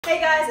Hey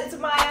guys, it's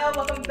Maya.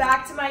 Welcome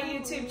back to my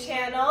YouTube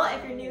channel.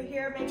 If you're new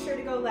here, make sure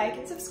to go like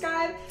and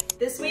subscribe.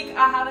 This week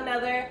I have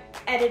another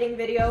editing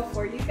video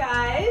for you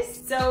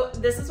guys. So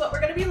this is what we're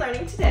going to be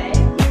learning today.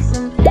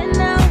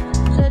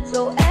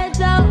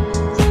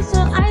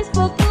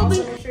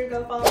 Also, make sure to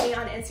go follow me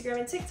on Instagram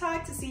and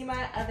TikTok to see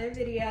my other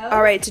videos.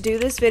 Alright, to do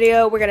this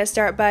video, we're going to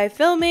start by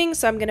filming.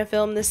 So I'm going to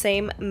film the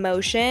same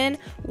motion.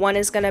 One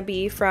is going to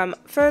be from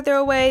further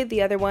away.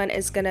 The other one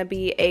is going to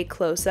be a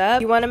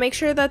close-up. You want to make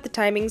sure that the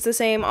timing's the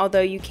same,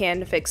 although you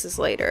can fix this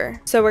later.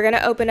 So we're going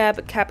to open up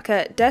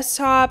Capcut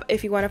desktop.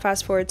 If you want to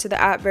fast forward to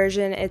the app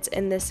version, it's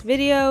in this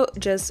video.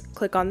 Just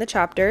click on the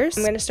chapters.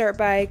 I'm going to start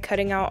by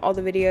cutting out all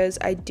the videos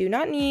I do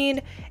not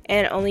need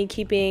and only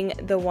keeping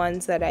the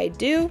ones that I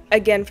do.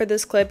 Again, for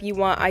this clip, you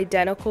want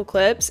identical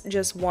clips,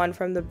 just one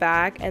from the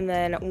back and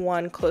then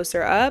one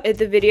closer up. If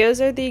the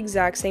videos are the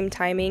exact same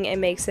timing, it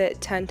makes it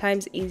 10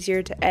 times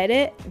easier to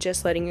edit,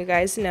 just letting you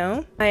guys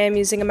know. I am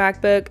using a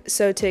MacBook,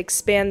 so to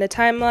expand the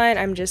timeline,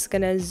 I'm just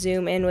gonna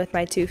zoom in with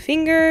my two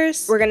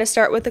fingers. We're gonna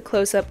start with a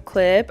close-up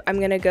clip. I'm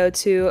gonna go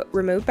to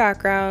remove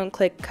background,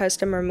 click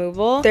custom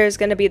removal. There's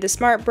gonna be the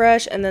smart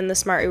brush and then the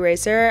smart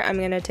eraser. I'm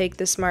gonna take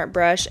the smart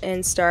brush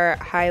and start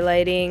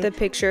highlighting the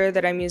picture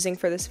that I'm using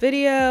for this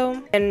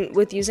video. And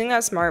with using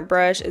that smart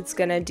brush, it's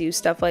gonna do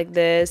stuff like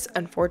this.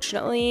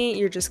 Unfortunately,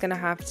 you're just gonna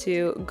have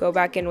to go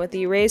back in with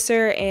the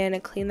eraser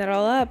and clean that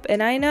all up.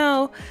 And I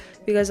know,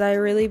 because I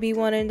really be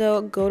wanting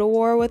to go to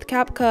war with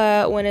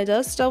Capcut when it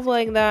does stuff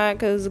like that,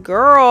 because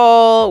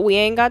girl, we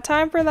ain't got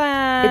time for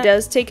that. It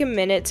does take a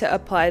minute to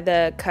apply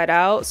the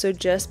cutout, so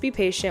just be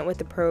patient with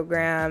the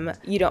program.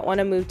 You don't want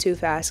to move too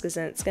fast because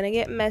then it's gonna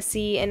get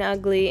messy and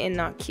ugly and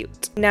not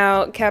cute.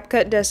 Now,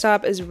 Capcut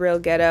desktop is real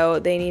ghetto.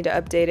 They need to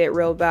update it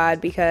real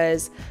bad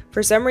because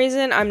for some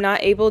reason I'm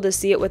not able to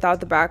see it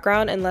without the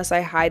background unless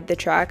I hide the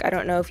track. I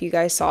don't know if you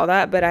guys saw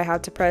that, but I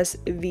had to press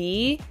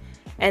V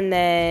and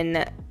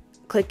then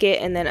click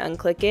it and then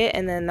unclick it,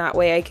 and then that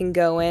way I can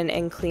go in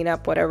and clean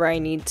up whatever I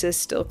need to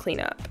still clean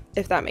up,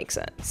 if that makes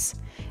sense.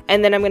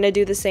 And then I'm going to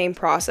do the same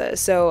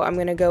process. So I'm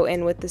going to go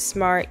in with the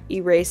smart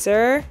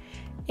eraser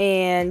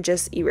and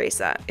just erase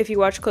that. If you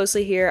watch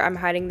closely here, I'm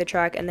hiding the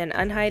track and then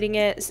unhiding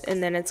it,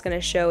 and then it's going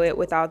to show it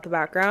without the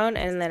background,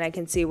 and then I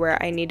can see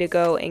where I need to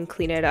go and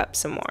clean it up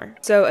some more.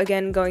 So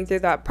again, going through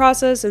that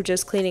process of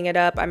just cleaning it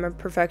up, I'm a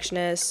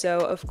perfectionist,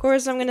 so of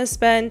course I'm going to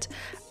spend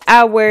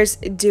hours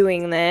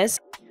doing this.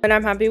 When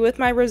I'm happy with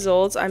my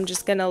results, I'm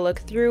just gonna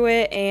look through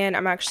it, and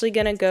I'm actually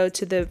gonna go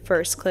to the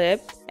first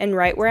clip, and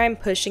right where I'm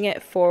pushing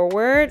it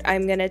forward,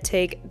 I'm gonna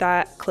take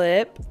that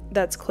clip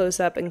that's close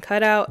up and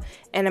cut out,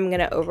 and I'm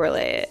gonna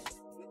overlay it.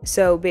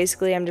 So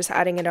basically I'm just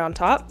adding it on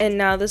top. And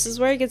now this is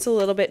where it gets a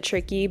little bit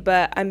tricky,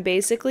 but I'm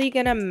basically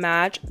gonna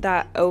match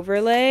that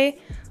overlay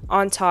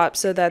on top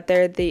so that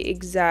they're the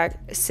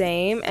exact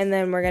same, and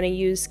then we're gonna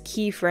use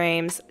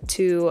keyframes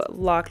to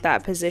lock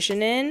that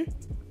position in.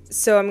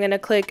 So I'm gonna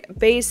click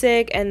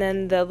basic, and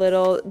then the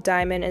little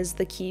diamond is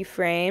the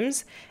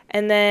keyframes,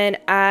 and then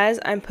as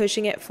I'm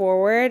pushing it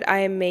forward, I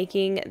am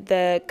making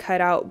the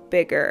cutout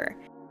bigger.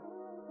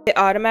 It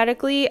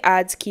automatically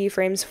adds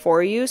keyframes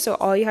for you, so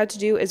all you have to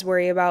do is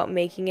worry about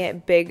making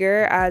it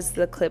bigger as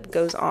the clip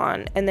goes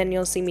on, and then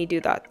you'll see me do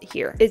that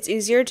here. It's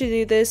easier to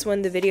do this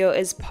when the video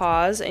is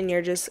paused and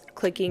you're just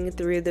clicking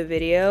through the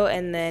video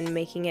and then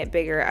making it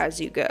bigger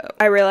as you go.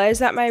 I realize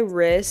that my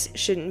wrist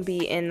shouldn't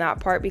be in that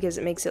part because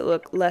it makes it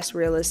look less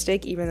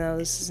realistic, even though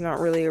this is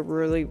not really a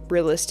really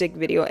realistic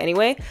video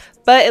anyway,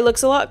 but it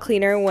looks a lot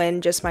cleaner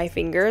when just my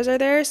fingers are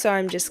there, so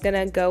I'm just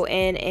gonna go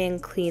in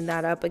and clean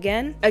that up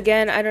again.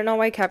 Again, I don't know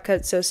why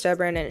Capcut's so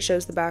stubborn and it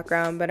shows the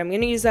background, but I'm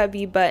gonna use that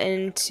V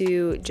button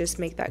to just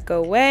make that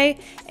go away,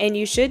 and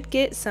you should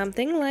get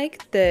something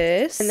like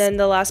this. And then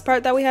the last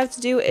part that we have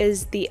to do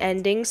is the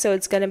ending, so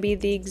it's gonna be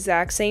the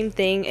exact same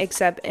thing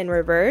except in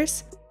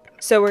reverse.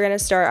 So we're gonna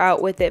start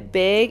out with it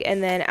big,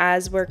 and then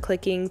as we're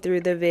clicking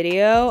through the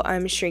video,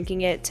 I'm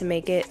shrinking it to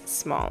make it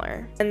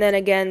smaller. And then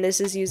again, this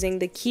is using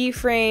the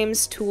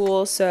keyframes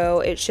tool,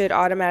 so it should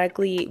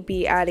automatically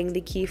be adding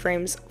the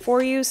keyframes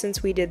for you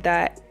since we did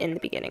that in the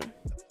beginning.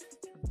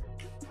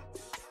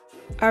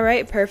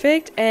 Alright,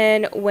 perfect.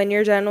 And when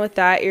you're done with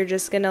that, you're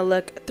just gonna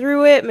look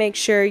through it, make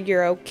sure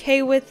you're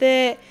okay with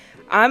it.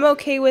 I'm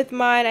okay with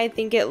mine. I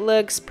think it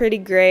looks pretty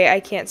great. I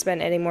can't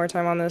spend any more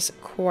time on this,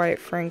 quite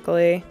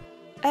frankly.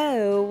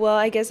 Oh, well,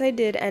 I guess I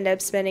did end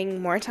up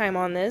spending more time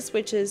on this,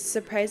 which is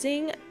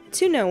surprising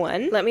to no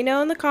one. Let me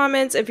know in the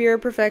comments if you're a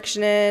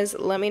perfectionist.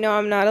 Let me know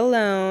I'm not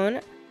alone.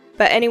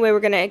 But anyway,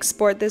 we're going to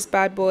export this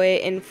bad boy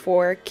in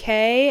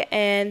 4K,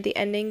 and the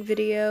ending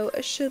video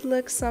should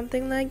look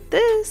something like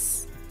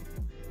this.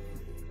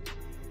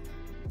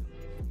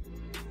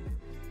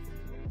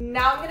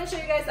 Now I'm going to show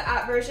you guys the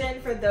app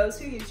version for those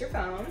who use your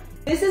phone.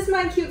 This is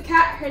my cute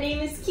cat. Her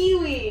name is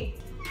Kiwi.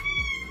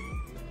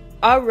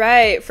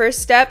 Alright, first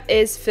step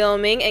is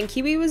filming, and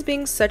Kiwi was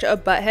being such a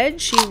butthead.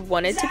 She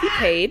wanted to be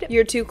paid.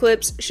 Your two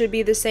clips should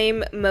be the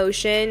same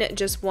motion,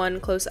 just one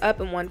close up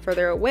and one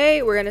further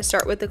away. We're going to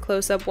start with the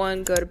close up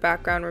one, go to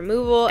background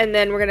removal, and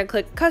then we're going to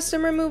click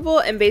custom removal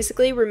and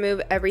basically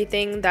remove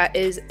everything that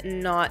is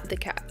not the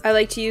cat. I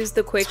like to use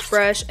the quick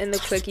brush and the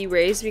quick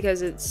erase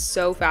because it's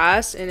so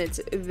fast and it's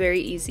very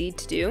easy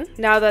to do.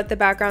 Now that the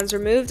background's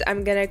removed,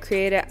 I'm going to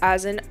create it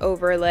as an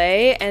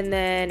overlay, and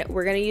then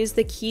we're going to use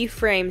the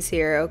keyframes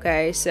here, okay?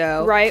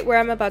 So right where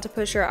I'm about to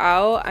push her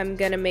out, I'm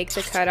gonna make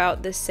the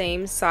cutout the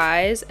same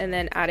size and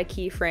then add a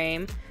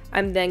keyframe.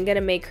 I'm then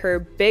gonna make her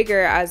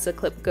bigger as the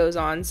clip goes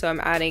on, so I'm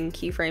adding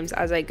keyframes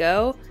as I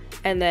go,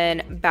 and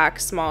then back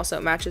small so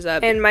it matches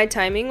up. And my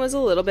timing was a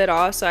little bit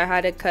off, so I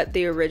had to cut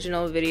the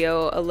original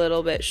video a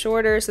little bit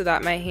shorter so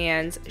that my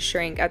hands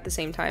shrink at the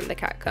same time the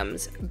cat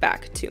comes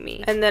back to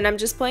me. And then I'm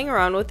just playing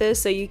around with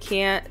this so you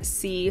can't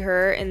see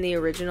her in the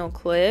original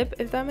clip,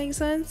 if that makes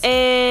sense.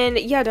 And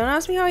yeah, don't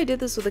ask me how I did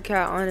this with the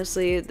cat,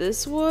 honestly.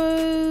 This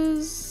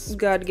was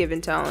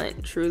God-given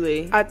talent,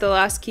 truly. At the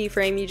last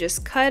keyframe, you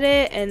just cut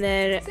it and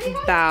then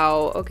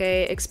bow,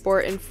 okay?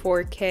 Export in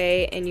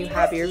 4K and you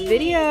have your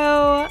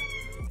video.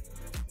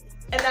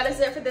 And that is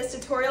it for this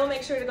tutorial.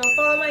 Make sure to go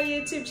follow my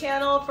YouTube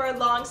channel for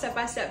long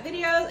step-by-step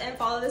videos and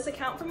follow this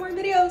account for more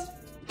videos.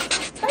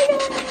 Bye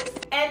guys!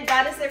 And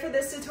that is it for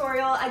this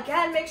tutorial.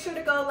 Again, make sure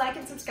to go like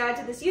and subscribe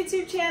to this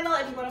YouTube channel.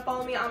 If you want to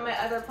follow me on my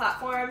other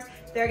platforms,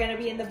 they're going to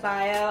be in the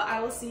bio.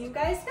 I will see you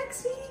guys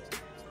next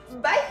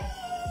week. Bye!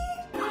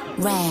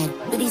 Red,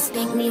 booties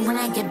spank me when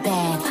I get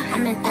bad.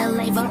 I'm in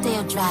LA,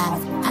 Rodeo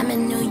Drive. I'm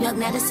in New York,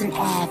 Madison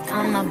Ave.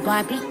 I'm a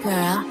Barbie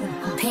girl,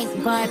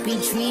 pink Barbie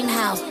dream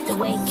house. The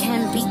way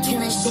Ken be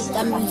killing shit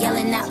got me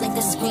yelling out like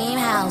the scream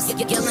house.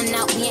 Yelling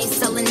out, we ain't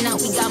selling out.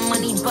 We got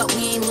money, but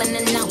we ain't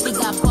lending out. We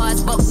got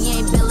bars, but we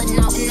ain't billing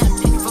out. In that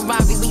pink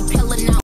Ferrari, we pillin' out.